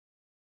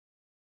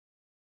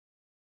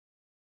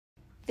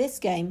This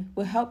game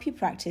will help you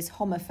practice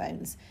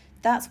homophones.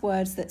 That's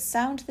words that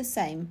sound the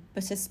same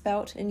but are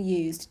spelt and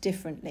used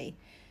differently.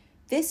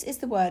 This is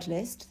the word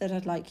list that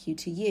I'd like you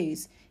to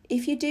use.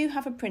 If you do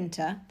have a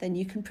printer, then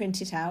you can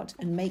print it out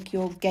and make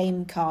your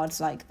game cards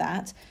like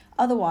that.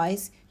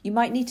 Otherwise, you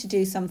might need to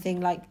do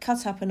something like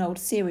cut up an old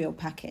cereal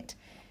packet.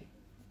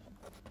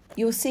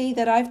 You'll see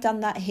that I've done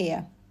that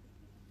here.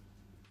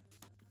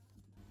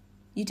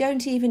 You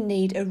don't even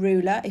need a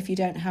ruler if you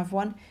don't have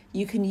one.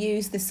 You can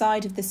use the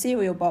side of the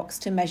cereal box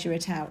to measure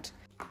it out.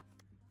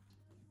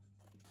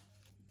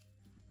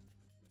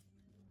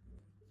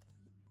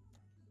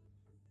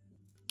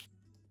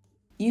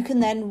 You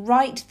can then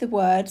write the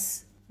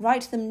words,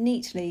 write them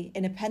neatly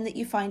in a pen that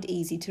you find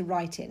easy to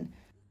write in.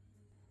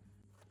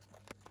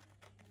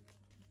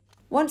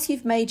 Once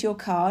you've made your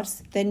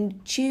cards,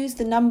 then choose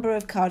the number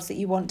of cards that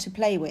you want to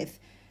play with.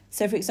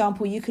 So for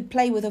example, you could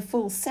play with a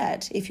full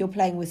set if you're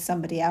playing with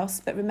somebody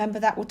else, but remember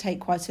that will take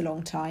quite a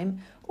long time,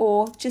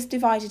 or just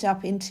divide it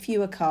up into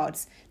fewer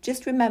cards.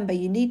 Just remember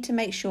you need to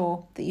make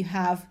sure that you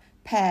have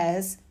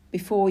pairs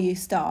before you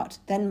start,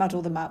 then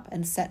muddle them up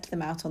and set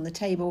them out on the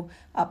table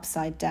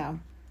upside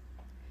down.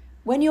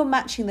 When you're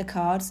matching the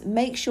cards,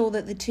 make sure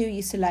that the two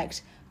you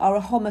select are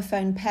a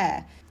homophone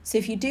pair. So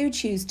if you do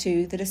choose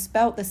two that are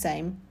spelt the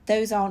same,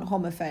 those aren't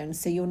homophones,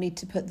 so you'll need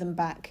to put them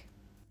back.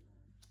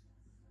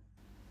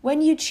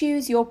 When you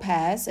choose your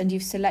pairs and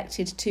you've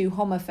selected two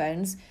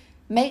homophones,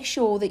 make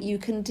sure that you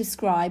can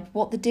describe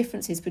what the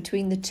difference is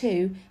between the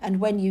two and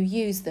when you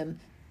use them.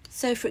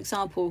 So for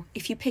example,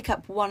 if you pick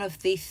up one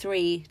of the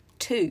three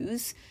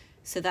twos,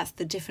 so that's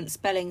the different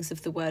spellings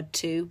of the word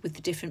two with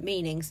the different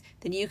meanings,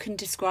 then you can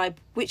describe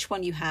which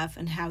one you have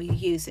and how you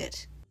use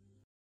it.